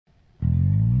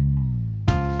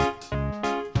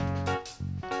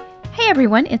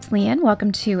everyone, it's Leanne.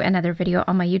 Welcome to another video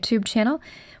on my YouTube channel.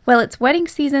 Well, it's wedding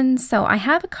season, so I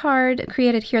have a card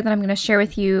created here that I'm going to share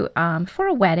with you for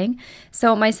a wedding.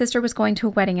 So my sister was going to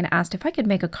a wedding and asked if I could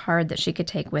make a card that she could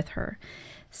take with her.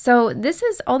 So this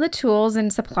is all the tools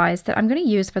and supplies that I'm going to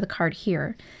use for the card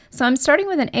here. So I'm starting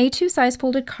with an A2 size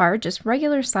folded card, just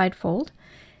regular side fold.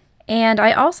 And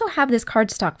I also have this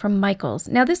cardstock from Michaels.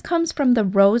 Now this comes from the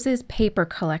Roses paper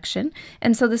collection,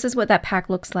 and so this is what that pack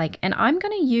looks like. And I'm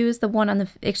going to use the one on the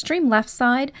extreme left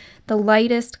side, the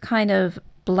lightest kind of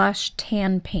blush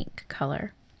tan pink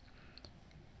color.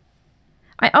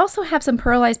 I also have some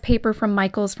pearlized paper from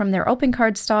Michaels from their open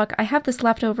cardstock. I have this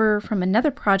left over from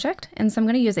another project, and so I'm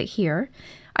going to use it here.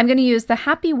 I'm going to use the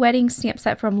Happy Wedding stamp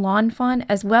set from Lawn Fawn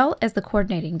as well as the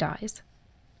coordinating dies.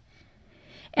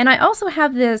 And I also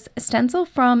have this stencil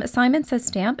from Simon Says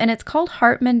Stamp, and it's called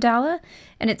Heart Mandala,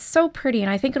 and it's so pretty, and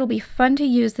I think it'll be fun to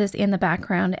use this in the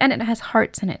background, and it has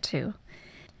hearts in it too.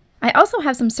 I also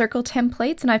have some circle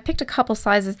templates, and I've picked a couple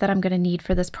sizes that I'm going to need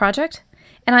for this project.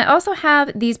 And I also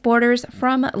have these borders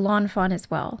from Lawn Fawn as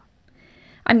well.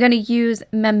 I'm going to use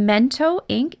Memento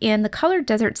ink in the color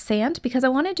Desert Sand because I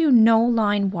want to do no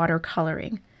line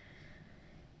watercoloring.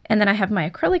 And then I have my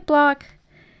acrylic block.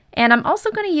 And I'm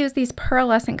also going to use these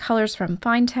pearlescent colors from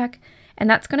Finetech, and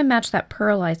that's going to match that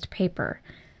pearlized paper.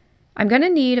 I'm going to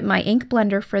need my ink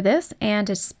blender for this and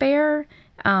a spare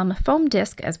foam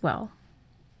disc as well.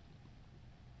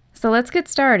 So let's get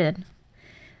started.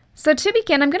 So to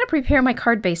begin, I'm going to prepare my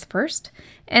card base first.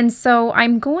 And so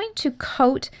I'm going to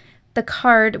coat the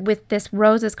card with this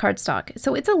Roses cardstock.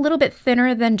 So it's a little bit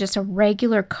thinner than just a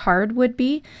regular card would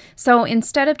be. So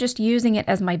instead of just using it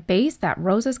as my base, that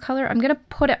Roses color, I'm going to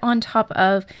put it on top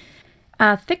of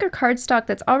a thicker cardstock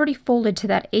that's already folded to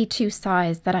that A2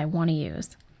 size that I want to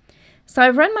use. So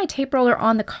I've run my tape roller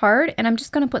on the card, and I'm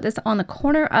just going to put this on the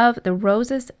corner of the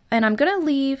roses, and I'm going to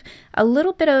leave a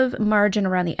little bit of margin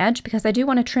around the edge because I do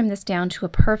want to trim this down to a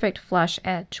perfect flush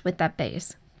edge with that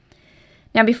base.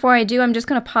 Now before I do, I'm just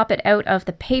going to pop it out of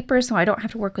the paper so I don't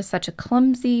have to work with such a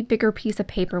clumsy, bigger piece of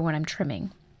paper when I'm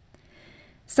trimming.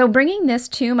 So bringing this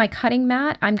to my cutting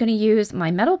mat, I'm going to use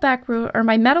my metal back ruler, or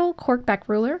my metal cork back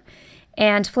ruler,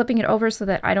 and flipping it over so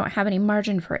that I don't have any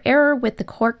margin for error with the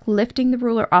cork lifting the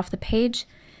ruler off the page.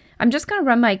 I'm just going to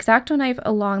run my X-Acto knife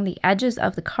along the edges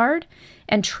of the card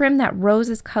and trim that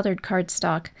Roses colored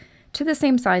cardstock to the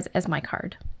same size as my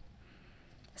card.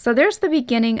 So there's the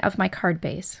beginning of my card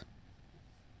base.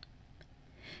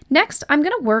 Next, I'm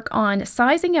going to work on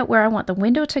sizing out where I want the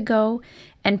window to go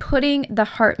and putting the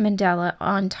heart mandala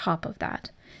on top of that.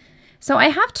 So I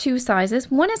have two sizes.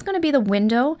 One is going to be the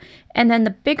window, and then the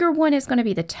bigger one is going to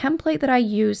be the template that I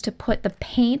use to put the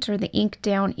paint or the ink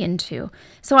down into.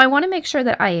 So I want to make sure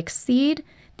that I exceed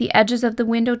the edges of the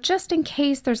window just in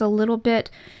case there's a little bit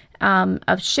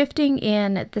of shifting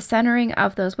in the centering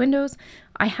of those windows.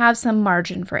 I have some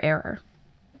margin for error.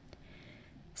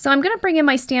 So I'm going to bring in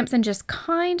my stamps and just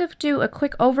kind of do a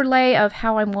quick overlay of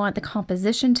how I want the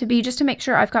composition to be, just to make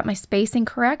sure I've got my spacing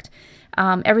correct.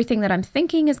 Everything that I'm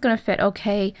thinking is going to fit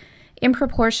okay in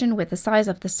proportion with the size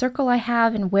of the circle I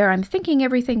have and where I'm thinking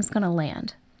everything's going to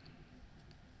land.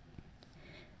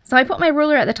 So I put my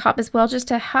ruler at the top as well just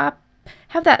to have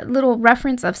that little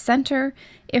reference of center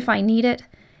if I need it.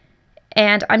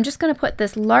 And I'm just going to put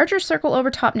this larger circle over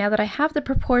top now that I have the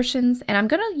proportions, and I'm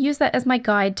going to use that as my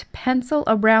guide to pencil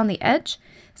around the edge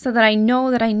so that I know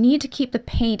that I need to keep the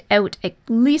paint out at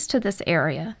least to this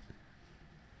area.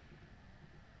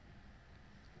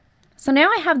 So now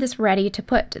I have this ready to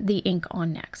put the ink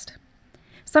on next.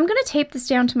 So I'm going to tape this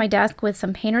down to my desk with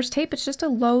some painter's tape. It's just a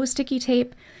low sticky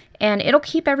tape, and it'll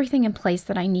keep everything in place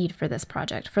that I need for this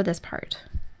project, for this part.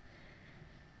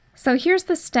 So here's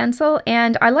the stencil,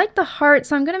 and I like the heart,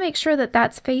 so I'm going to make sure that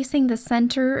that's facing the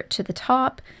center to the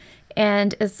top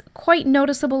and is quite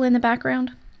noticeable in the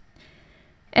background.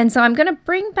 And so I'm going to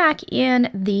bring back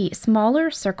in the smaller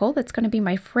circle that's going to be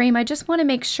my frame. I just want to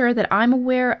make sure that I'm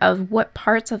aware of what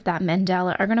parts of that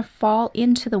mandala are going to fall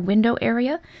into the window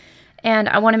area. And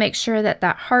I want to make sure that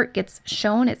that heart gets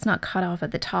shown. It's not cut off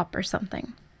at the top or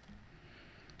something.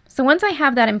 So once I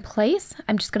have that in place,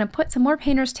 I'm just going to put some more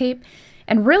painter's tape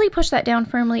and really push that down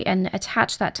firmly and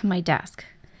attach that to my desk.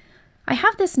 I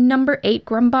have this number 8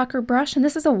 Grumbacher brush, and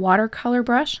this is a watercolor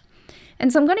brush.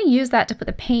 And so I'm going to use that to put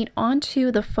the paint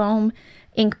onto the foam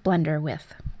ink blender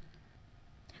with.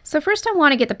 So first I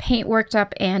want to get the paint worked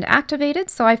up and activated.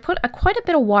 So I've put quite a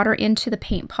bit of water into the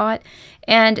paint pot,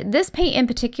 and this paint in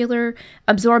particular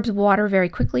absorbs water very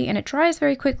quickly and it dries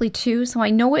very quickly too, so I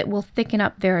know it will thicken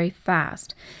up very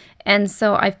fast. And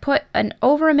so I've put an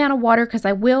over amount of water because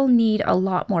I will need a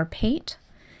lot more paint.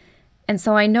 And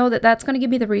so I know that that's going to give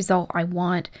me the result I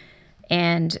want,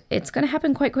 and it's going to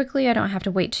happen quite quickly. I don't have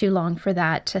to wait too long for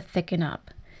that to thicken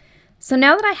up. So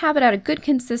now that I have it at a good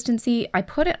consistency, I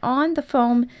put it on the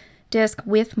foam disc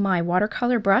with my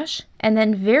watercolor brush, and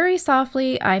then very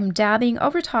softly I'm dabbing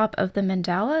over top of the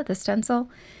mandala, the stencil,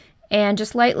 and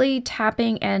just lightly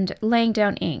tapping and laying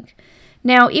down ink.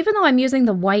 Now, even though I'm using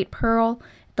the white pearl,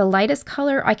 the lightest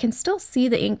color, I can still see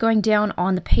the ink going down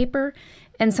on the paper,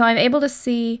 and so I'm able to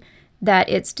see that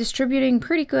it's distributing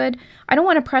pretty good. I don't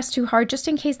want to press too hard just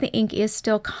in case the ink is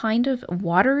still kind of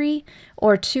watery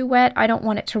or too wet. I don't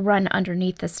want it to run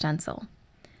underneath the stencil.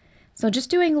 So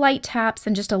just doing light taps,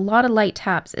 and just a lot of light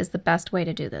taps, is the best way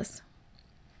to do this.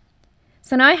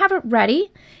 So now I have it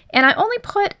ready, and I only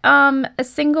put a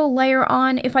single layer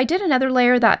on. If I did another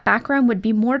layer, that background would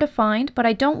be more defined, but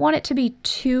I don't want it to be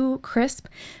too crisp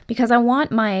because I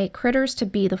want my critters to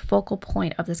be the focal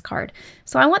point of this card.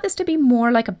 So I want this to be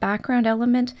more like a background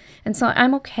element, and so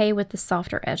I'm okay with the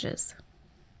softer edges.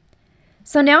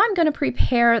 So now I'm going to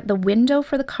prepare the window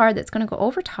for the card that's going to go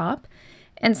over top.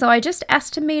 And so I just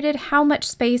estimated how much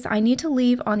space I need to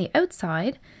leave on the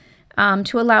outside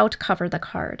to allow to cover the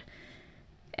card.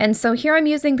 And so here I'm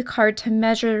using the card to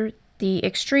measure the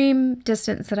extreme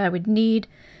distance that I would need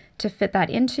to fit that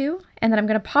into. And then I'm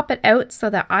going to pop it out so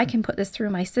that I can put this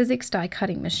through my Sizzix die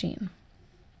cutting machine.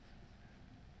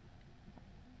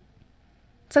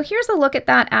 So here's a look at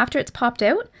that after it's popped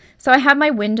out. So I have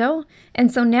my window,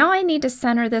 and so now I need to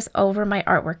center this over my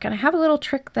artwork. And I have a little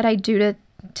trick that I do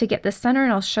to get the center,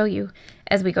 and I'll show you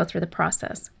as we go through the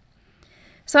process.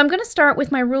 So I'm going to start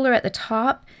with my ruler at the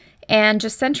top and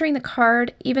just centering the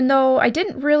card, even though I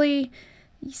didn't really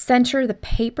center the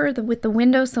paper with the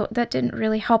window, so that didn't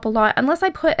really help a lot. Unless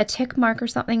I put a tick mark or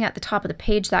something at the top of the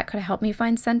page, that could help me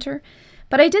find center.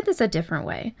 But I did this a different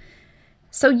way.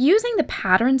 So using the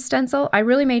pattern stencil, I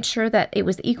really made sure that it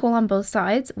was equal on both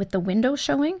sides with the window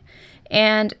showing.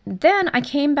 And then I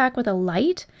came back with a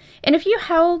light. And if you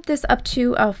held this up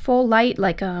to a full light,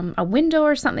 like a window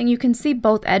or something, you can see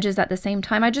both edges at the same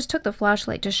time. I just took the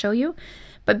flashlight to show you.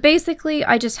 But basically,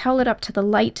 I just held it up to the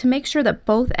light to make sure that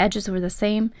both edges were the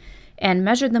same and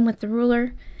measured them with the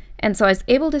ruler. And so I was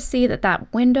able to see that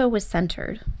that window was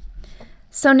centered.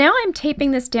 So now I'm taping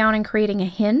this down and creating a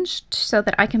hinge so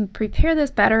that I can prepare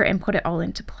this better and put it all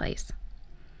into place.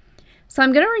 So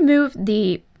I'm going to remove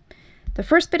the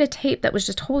first bit of tape that was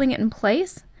just holding it in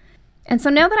place. And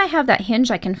so now that I have that hinge,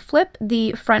 I can flip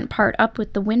the front part up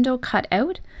with the window cut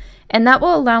out, and that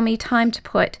will allow me time to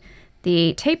put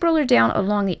the tape roller down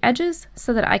along the edges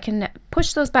so that I can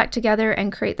push those back together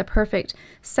and create the perfect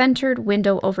centered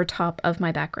window over top of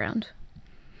my background.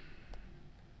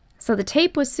 So the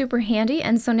tape was super handy,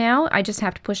 and so now I just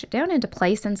have to push it down into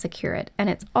place and secure it, and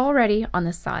it's already on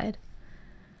the side.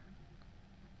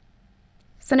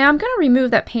 So now I'm going to remove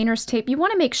that painter's tape. You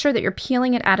want to make sure that you're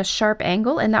peeling it at a sharp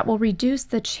angle, and that will reduce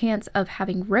the chance of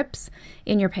having rips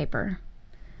in your paper.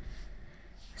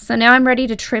 So now I'm ready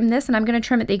to trim this, and I'm going to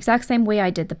trim it the exact same way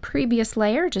I did the previous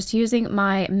layer, just using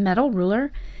my metal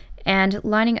ruler and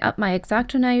lining up my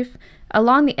X-Acto knife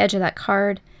along the edge of that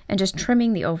card and just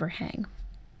trimming the overhang.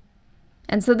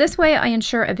 And so this way I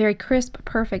ensure a very crisp,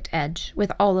 perfect edge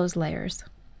with all those layers.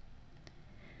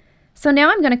 So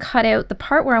now I'm going to cut out the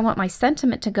part where I want my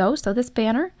sentiment to go, so this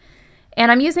banner,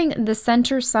 and I'm using the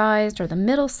center sized or the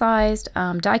middle sized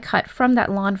die cut from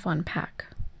that Lawn Fawn pack.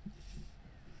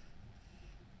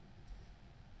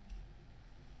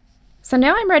 So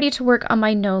now I'm ready to work on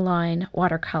my no-line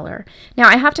watercolor. Now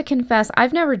I have to confess,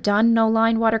 I've never done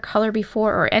no-line watercolor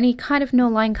before, or any kind of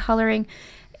no-line coloring,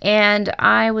 and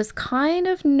I was kind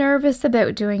of nervous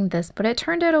about doing this, but it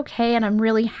turned out okay, and I'm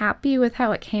really happy with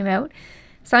how it came out.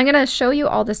 So I'm going to show you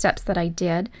all the steps that I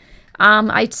did.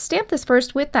 I stamped this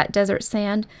first with that desert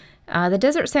sand. The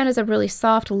desert sand is a really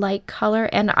soft, light color,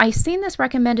 and I seen this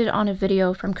recommended on a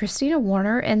video from Christina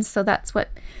Warner, and so that's what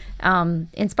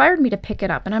inspired me to pick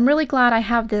it up. And I'm really glad I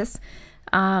have this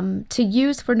to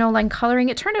use for no-line coloring.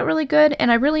 It turned out really good,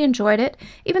 and I really enjoyed it,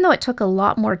 even though it took a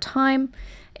lot more time,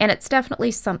 and it's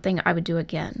definitely something I would do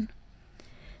again.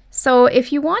 So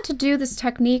if you want to do this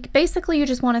technique, basically you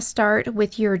just want to start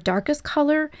with your darkest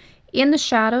color in the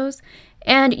shadows,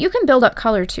 and you can build up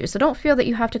color too, so don't feel that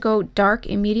you have to go dark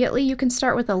immediately. You can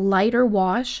start with a lighter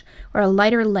wash or a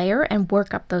lighter layer and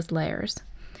work up those layers.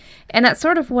 And that's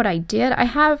sort of what I did. I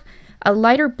have a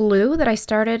lighter blue that I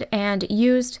started and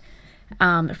used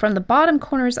from the bottom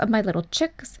corners of my little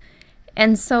chicks.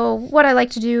 And so what I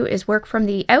like to do is work from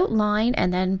the outline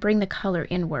and then bring the color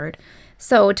inward.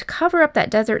 So to cover up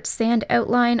that desert sand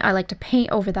outline, I like to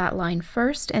paint over that line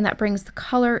first, and that brings the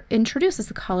color, introduces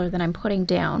the color that I'm putting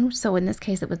down. So in this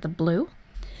case, it was the blue.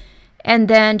 And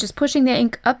then just pushing the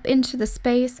ink up into the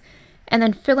space and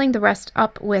then filling the rest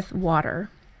up with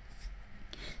water.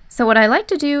 So what I like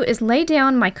to do is lay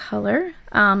down my color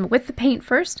with the paint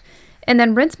first, and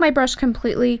then rinse my brush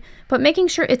completely, but making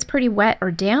sure it's pretty wet or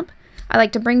damp. I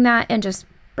like to bring that and just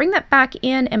bring that back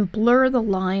in and blur the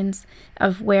lines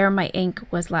of where my ink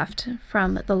was left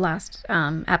from the last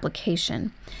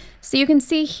application. So you can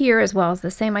see here as well as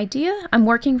the same idea. I'm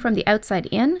working from the outside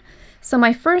in. So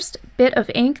my first bit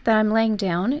of ink that I'm laying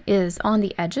down is on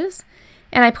the edges,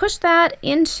 and I push that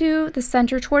into the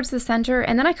center, towards the center,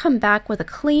 and then I come back with a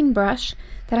clean brush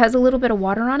that has a little bit of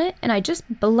water on it, and I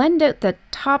just blend out the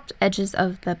top edges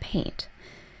of the paint.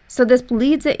 So this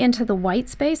bleeds it into the white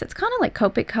space. It's kind of like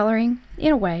Copic coloring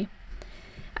in a way.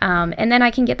 And then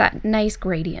I can get that nice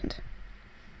gradient.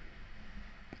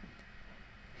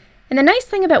 And the nice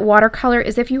thing about watercolor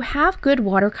is if you have good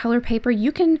watercolor paper,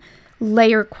 you can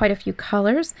layer quite a few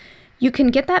colors. You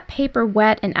can get that paper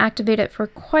wet and activate it for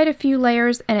quite a few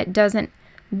layers, and it doesn't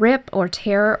rip or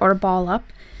tear or ball up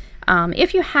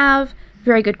if you have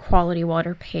very good quality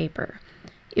water paper.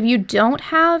 If you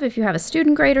have a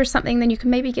student grade or something, then you can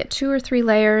maybe get 2 or 3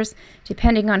 layers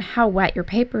depending on how wet your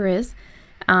paper is.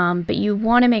 But you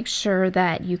want to make sure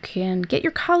that you can get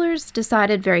your colors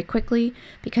decided very quickly,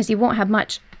 because you won't have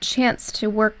much chance to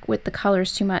work with the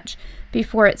colors too much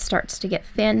before it starts to get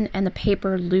thin and the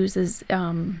paper loses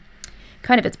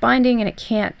kind of its binding and it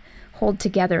can't hold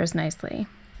together as nicely.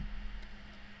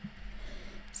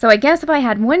 So I guess if I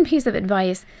had one piece of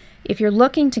advice, if you're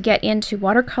looking to get into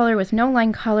watercolor with no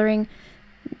line coloring,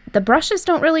 the brushes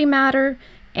don't really matter,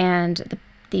 and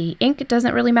the ink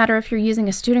doesn't really matter if you're using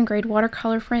a student grade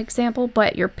watercolor, for example,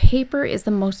 but your paper is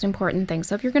the most important thing.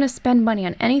 So if you're going to spend money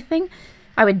on anything,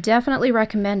 I would definitely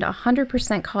recommend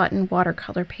 100% cotton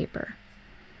watercolor paper.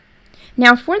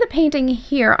 Now for the painting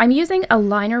here, I'm using a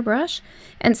liner brush,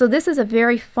 and so this is a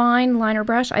very fine liner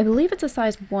brush. I believe it's a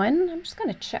size 1. I'm just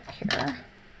going to check here.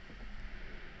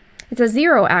 It's a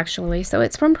 0 actually, so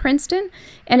it's from Princeton,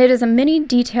 and it is a mini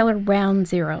detailer round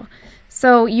 0.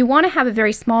 So you want to have a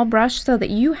very small brush so that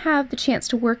you have the chance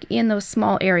to work in those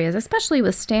small areas, especially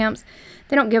with stamps.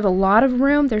 They don't give a lot of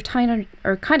room. They're tiny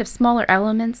or kind of smaller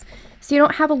elements, so you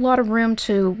don't have a lot of room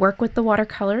to work with the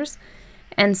watercolors.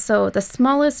 And so the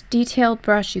smallest detailed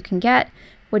brush you can get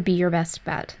would be your best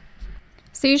bet.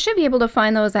 So you should be able to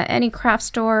find those at any craft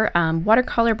store.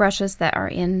 Watercolor brushes that are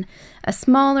in a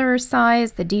smaller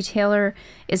size, the detailer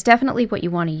is definitely what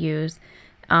you want to use.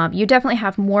 You definitely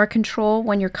have more control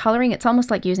when you're coloring. It's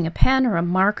almost like using a pen or a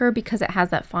marker because it has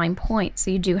that fine point.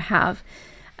 So you do have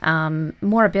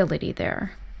more ability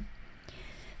there.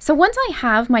 So once I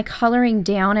have my coloring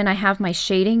down and I have my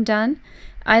shading done,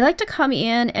 I like to come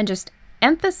in and just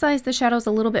emphasize the shadows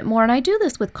a little bit more, and I do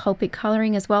this with Copic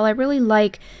coloring as well. I really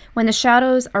like when the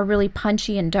shadows are really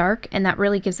punchy and dark, and that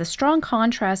really gives a strong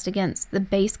contrast against the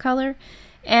base color,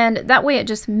 and that way it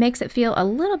just makes it feel a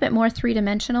little bit more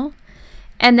three-dimensional.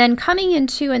 And then coming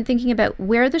into and thinking about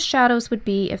where the shadows would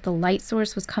be if the light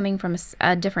source was coming from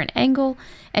a different angle,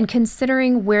 and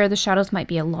considering where the shadows might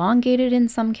be elongated in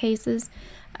some cases,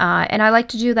 and I like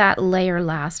to do that layer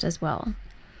last as well.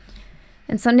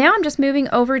 And so now I'm just moving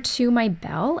over to my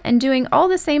bell and doing all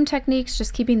the same techniques,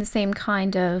 just keeping the same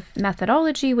kind of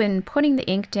methodology when putting the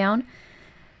ink down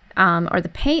or the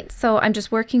paint. So I'm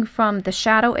just working from the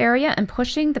shadow area and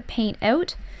pushing the paint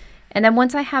out. And then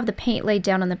once I have the paint laid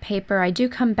down on the paper, I do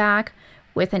come back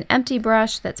with an empty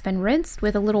brush that's been rinsed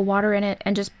with a little water in it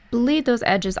and just bleed those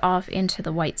edges off into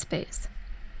the white space.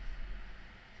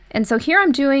 And so here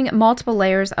I'm doing multiple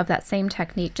layers of that same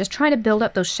technique, just trying to build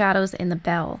up those shadows in the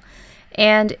bell.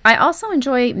 And I also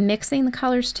enjoy mixing the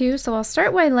colors too, so I'll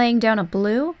start by laying down a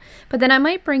blue, but then I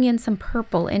might bring in some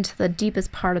purple into the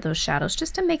deepest part of those shadows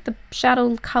just to make the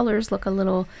shadow colors look a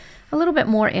little bit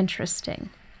more interesting.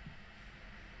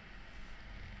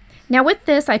 Now with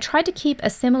this, I tried to keep a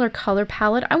similar color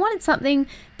palette. I wanted something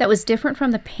that was different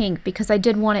from the pink because I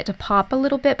did want it to pop a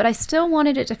little bit, but I still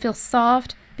wanted it to feel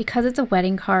soft because it's a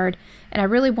wedding card, and I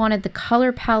really wanted the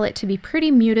color palette to be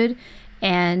pretty muted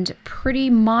and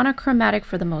pretty monochromatic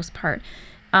for the most part.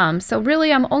 So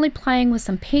really I'm only playing with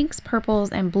some pinks, purples,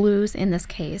 and blues in this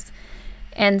case.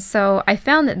 And so I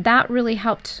found that that really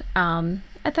helped. I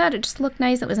thought it just looked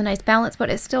nice. It was a nice balance,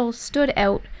 but it still stood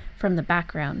out from the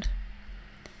background.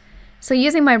 So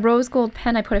using my rose gold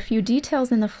pen, I put a few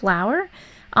details in the flower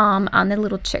on the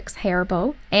little chick's hair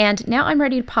bow. And now I'm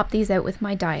ready to pop these out with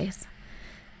my dies.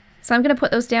 So I'm going to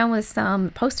put those down with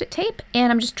some Post-it tape,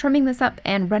 and I'm just trimming this up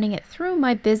and running it through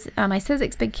my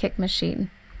Sizzix Big Kick machine.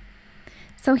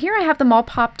 So here I have them all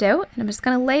popped out, and I'm just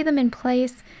going to lay them in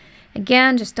place.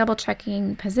 Again, just double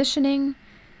checking positioning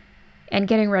and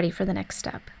getting ready for the next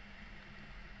step.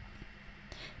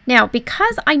 Now,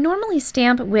 because I normally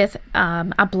stamp with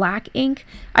a black ink,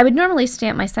 I would normally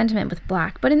stamp my sentiment with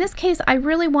black, but in this case, I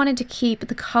really wanted to keep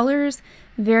the colors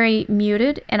very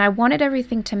muted, and I wanted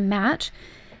everything to match,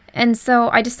 and so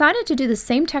I decided to do the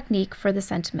same technique for the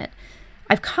sentiment.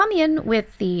 I've come in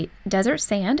with the desert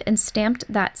sand and stamped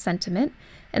that sentiment,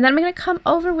 and then I'm going to come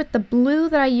over with the blue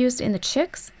that I used in the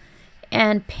chicks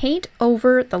and paint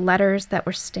over the letters that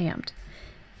were stamped.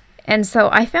 And so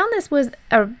I found this was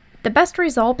the best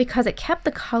result because it kept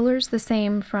the colors the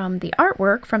same from the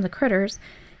artwork, from the critters,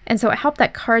 and so it helped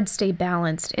that card stay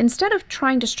balanced. Instead of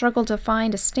trying to struggle to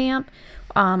find a stamp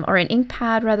or an ink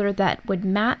pad rather that would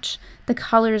match the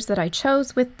colors that I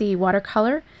chose with the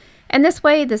watercolor. And this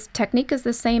way, this technique is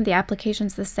the same, the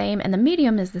application's the same, and the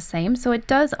medium is the same, so it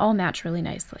does all match really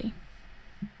nicely.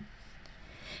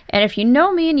 And if you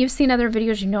know me and you've seen other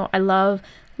videos, you know I love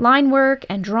line work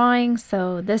and drawing,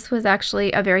 so this was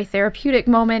actually a very therapeutic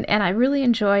moment, and I really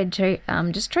enjoyed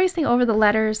just tracing over the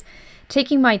letters,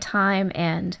 taking my time,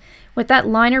 and with that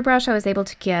liner brush I was able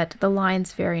to get the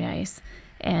lines very nice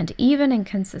and even and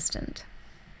consistent.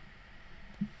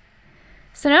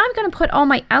 So now I'm going to put all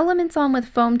my elements on with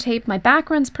foam tape. My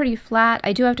background's pretty flat.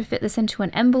 I do have to fit this into an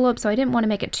envelope, so I didn't want to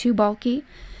make it too bulky,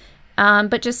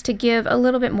 but just to give a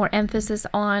little bit more emphasis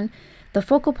on the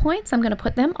focal points, I'm going to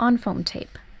put them on foam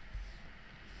tape.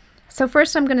 So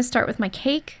first I'm going to start with my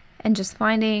cake and just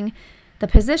finding the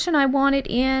position I want it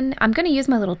in. I'm going to use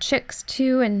my little chicks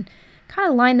too and kind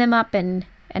of line them up and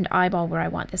eyeball where I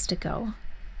want this to go.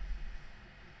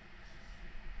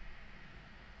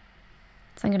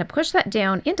 So I'm going to push that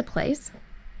down into place,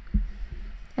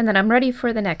 and then I'm ready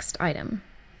for the next item.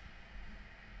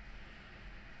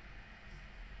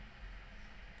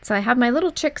 So I have my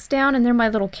little chicks down, and they're my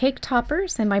little cake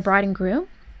toppers and my bride and groom.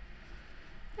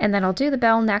 And then I'll do the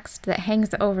bell next that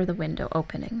hangs over the window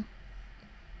opening.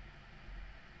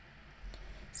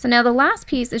 So now the last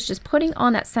piece is just putting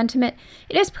on that sentiment.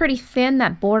 It is pretty thin,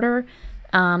 that border,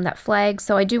 that flag,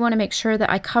 so I do want to make sure that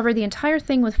I cover the entire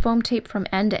thing with foam tape from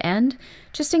end to end,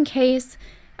 just in case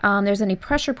there's any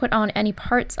pressure put on any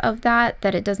parts of that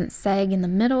it doesn't sag in the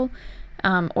middle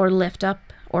or lift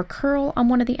up or curl on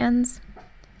one of the ends.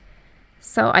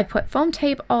 So I put foam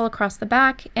tape all across the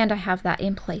back, and I have that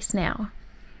in place now.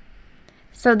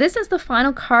 So this is the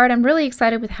final card. I'm really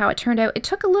excited with how it turned out. It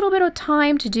took a little bit of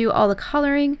time to do all the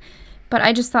coloring, but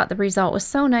I just thought the result was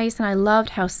so nice, and I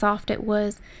loved how soft it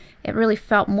was. It really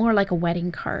felt more like a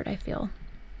wedding card, I feel.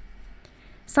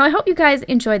 So I hope you guys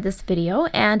enjoyed this video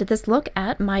and this look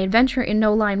at my adventure in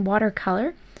no-line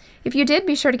watercolor. If you did,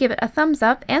 be sure to give it a thumbs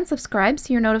up and subscribe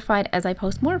so you're notified as I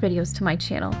post more videos to my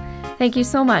channel. Thank you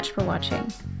so much for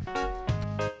watching.